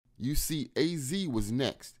You see, AZ was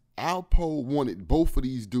next. Alpo wanted both of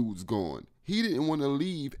these dudes gone. He didn't want to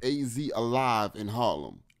leave AZ alive in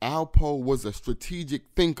Harlem. Alpo was a strategic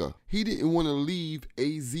thinker. He didn't want to leave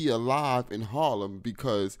AZ alive in Harlem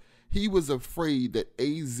because he was afraid that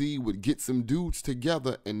AZ would get some dudes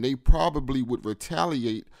together and they probably would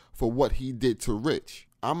retaliate for what he did to Rich.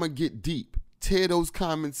 I'ma get deep. Tear those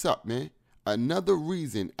comments up, man. Another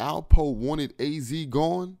reason Alpo wanted AZ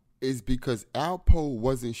gone is because Alpo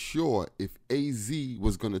wasn't sure if AZ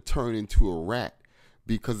was going to turn into a rat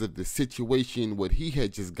because of the situation what he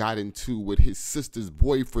had just got into with his sister's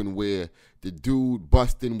boyfriend, where the dude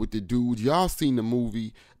busting with the dude. Y'all seen the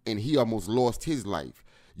movie, and he almost lost his life.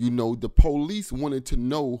 You know, the police wanted to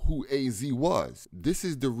know who AZ was. This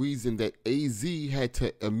is the reason that AZ had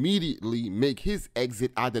to immediately make his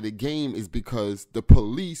exit out of the game, is because the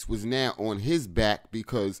police was now on his back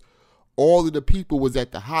because all of the people was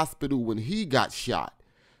at the hospital when he got shot.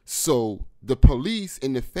 So the police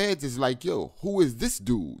and the feds is like, yo, who is this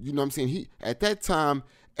dude? You know what I'm saying? At that time,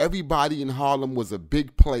 everybody in Harlem was a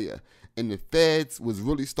big player, and the feds was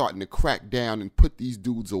really starting to crack down and put these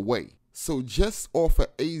dudes away. So just off of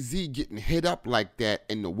AZ getting hit up like that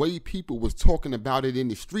and the way people was talking about it in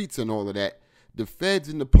the streets and all of that, the feds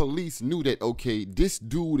and the police knew that, okay, this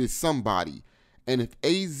dude is somebody. And if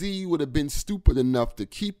AZ would have been stupid enough to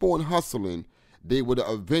keep on hustling, they would have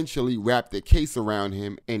eventually wrapped the case around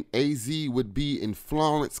him, and AZ would be in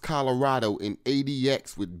Florence, Colorado in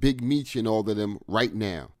ADX with Big Meech and all of them right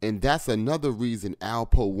now. And that's another reason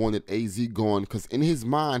Alpo wanted AZ gone, because in his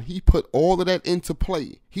mind, he put all of that into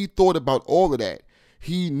play. He thought about all of that.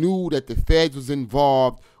 He knew that the feds was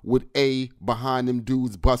involved with A behind them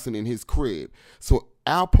dudes busting in his crib. So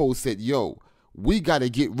Alpo said, yo, we got to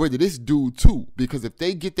get rid of this dude too, because if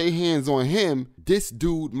they get their hands on him, this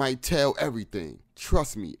dude might tell everything.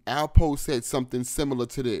 Trust me, Alpo said something similar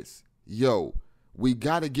to this. Yo, we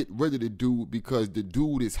got to get rid of the dude because the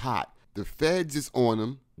dude is hot. The feds is on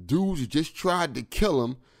him. Dudes just tried to kill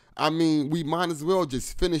him. I mean, we might as well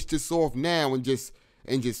just finish this off now and just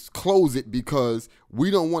close it, because we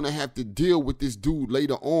don't want to have to deal with this dude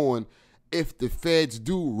later on if the feds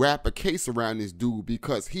do wrap a case around this dude,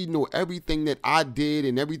 because he know everything that I did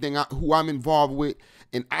and everything who I'm involved with,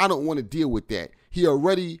 and I don't want to deal with that. He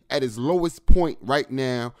already at his lowest point right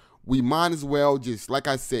now. We might as well just, like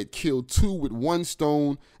I said, kill two with one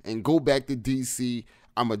stone and go back to DC.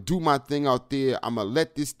 I'm going to do my thing out there. I'm going to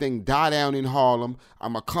let this thing die down in Harlem.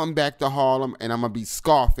 I'm going to come back to Harlem, and I'm going to be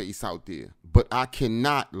Scarface out there. But I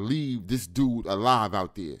cannot leave this dude alive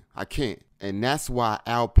out there. I can't. And that's why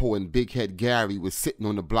Alpo and Big Head Gary was sitting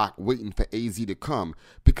on the block waiting for AZ to come,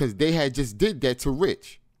 because they had just did that to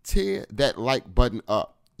Rich. Tear that like button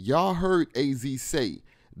up. Y'all heard AZ say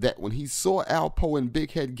that when he saw Alpo and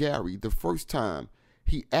Big Head Gary the first time,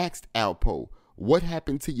 he asked Alpo, what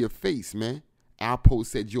happened to your face, man? Alpo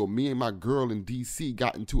said, yo, me and my girl in DC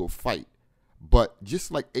got into a fight. But just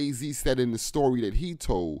like AZ said in the story that he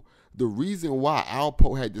told, the reason why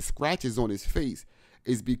Alpo had the scratches on his face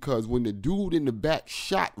is because when the dude in the back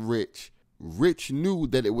shot Rich, Rich knew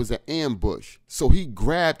that it was an ambush. So he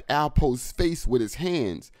grabbed Alpo's face with his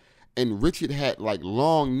hands, and Richard had like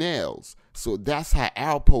long nails. So that's how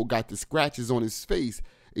Alpo got the scratches on his face,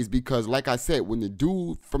 is because, like I said, when the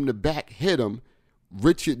dude from the back hit him,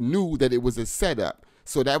 Richard knew that it was a setup.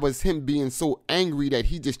 So that was him being so angry that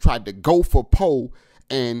he just tried to go for Poe,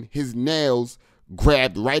 and his nails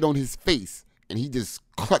grabbed right on his face. And he just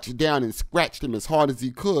clutched down and scratched him as hard as he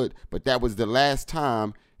could. But that was the last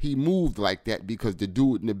time he moved like that, because the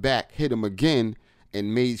dude in the back hit him again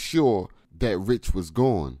and made sure that Rich was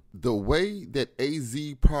gone. The way that AZ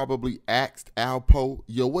probably asked Alpo,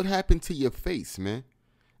 yo, what happened to your face, man?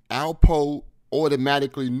 Alpo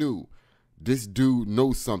automatically knew this dude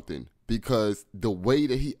knows something, because the way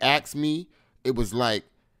that he asked me, it was like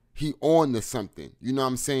he on to something. You know what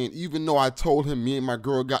I'm saying? Even though I told him me and my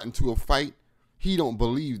girl got into a fight, he don't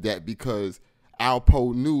believe that, because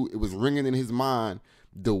Alpo knew it was ringing in his mind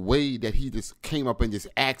the way that he just came up and just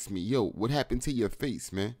asked me, yo, what happened to your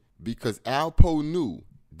face, man? Because Alpo knew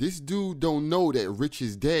this dude don't know that Rich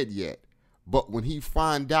is dead yet. But when he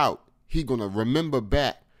find out, he gonna remember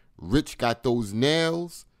back, Rich got those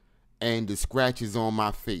nails and the scratches on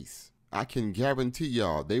my face. I can guarantee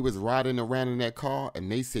y'all, they was riding around in that car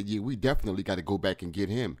and they said, yeah, we definitely got to go back and get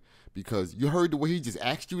him. Because you heard the way he just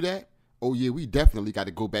asked you that? Oh yeah, we definitely got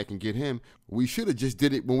to go back and get him. We should have just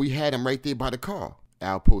did it when we had him right there by the car.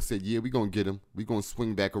 Alpo said, yeah, we gonna get him. We gonna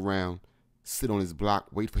swing back around, sit on his block,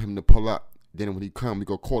 wait for him to pull up. Then when he come, we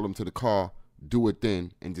gonna call him to the car, do it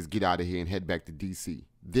then and just get out of here and head back to DC.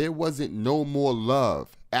 There wasn't no more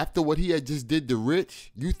love. After what he had just did to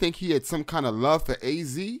Rich, you think he had some kind of love for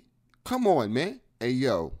AZ? Come on, man. Hey,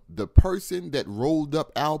 yo, the person that rolled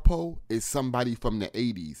up Alpo is somebody from the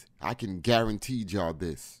 80s. I can guarantee y'all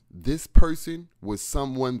this. This person was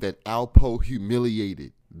someone that Alpo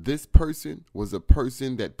humiliated. This person was a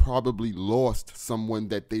person that probably lost someone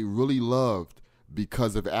that they really loved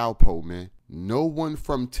because of Alpo, man. No one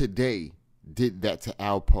from today did that to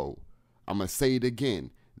Alpo. I'm going to say it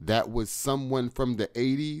again. That was someone from the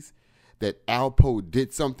 80s that Alpo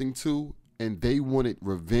did something to, and they wanted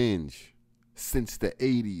revenge since the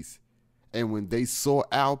 80s. And when they saw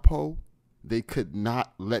Alpo, they could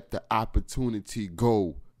not let the opportunity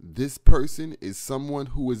go. This person is someone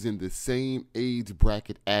who is in the same age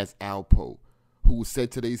bracket as Alpo, who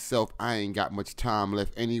said to themselves, I ain't got much time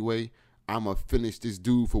left anyway. I'ma finish this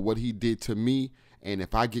dude for what he did to me. And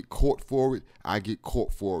if I get caught for it, I get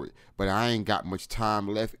caught for it. But I ain't got much time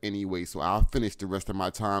left anyway, so I'll finish the rest of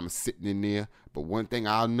my time sitting in there. But one thing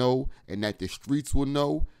I'll know, and that the streets will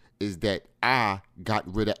know, is that I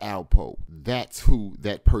got rid of Alpo. That's who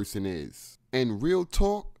that person is. And real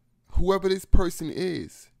talk, whoever this person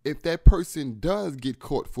is, if that person does get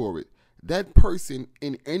caught for it, that person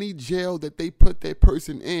in any jail that they put that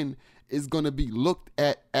person in is going to be looked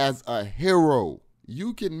at as a hero.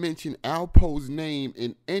 You can mention Alpo's name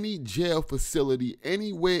in any jail facility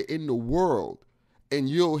anywhere in the world, and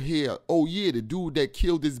you'll hear, oh yeah, the dude that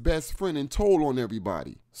killed his best friend and told on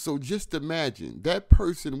everybody. So just imagine, that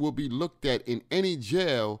person will be looked at in any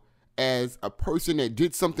jail as a person that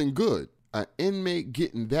did something good. An inmate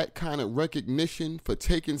getting that kind of recognition for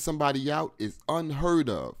taking somebody out is unheard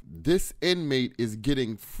of. This inmate is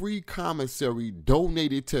getting free commissary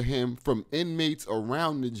donated to him from inmates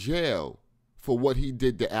around the jail for what he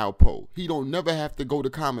did to Alpo. He don't never have to go to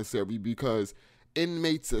commissary because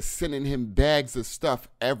inmates are sending him bags of stuff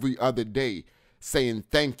every other day saying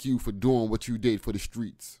thank you for doing what you did for the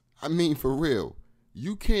streets. I mean, for real,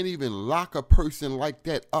 you can't even lock a person like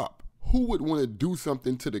that up. Who would want to do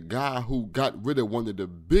something to the guy who got rid of one of the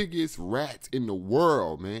biggest rats in the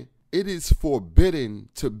world, man? It is forbidden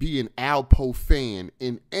to be an Alpo fan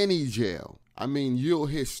in any jail. I mean, you'll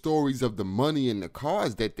hear stories of the money and the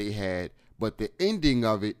cars that they had, but the ending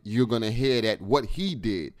of it, you're going to hear that what he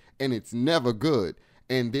did, and it's never good.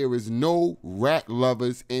 And there is no rat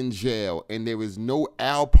lovers in jail, and there is no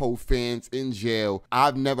Alpo fans in jail.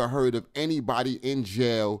 I've never heard of anybody in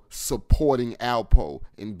jail supporting Alpo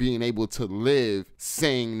and being able to live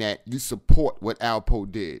saying that you support what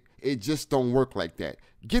Alpo did. It just don't work like that.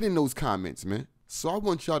 Get in those comments, man. So I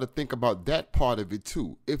want y'all to think about that part of it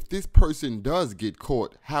too. If this person does get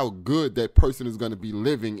caught, how good that person is going to be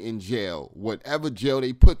living in jail. Whatever jail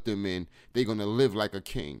they put them in, they're going to live like a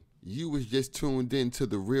king. You was just tuned in to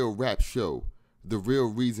The Real Rap Show. The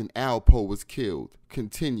real reason Alpo was killed.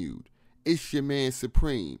 Continued. It's your man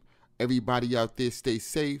Supreme. Everybody out there stay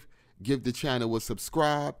safe. Give the channel a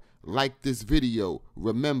subscribe. Like this video.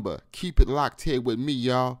 Remember, keep it locked here with me,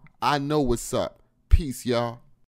 y'all. I know what's up. Peace, y'all.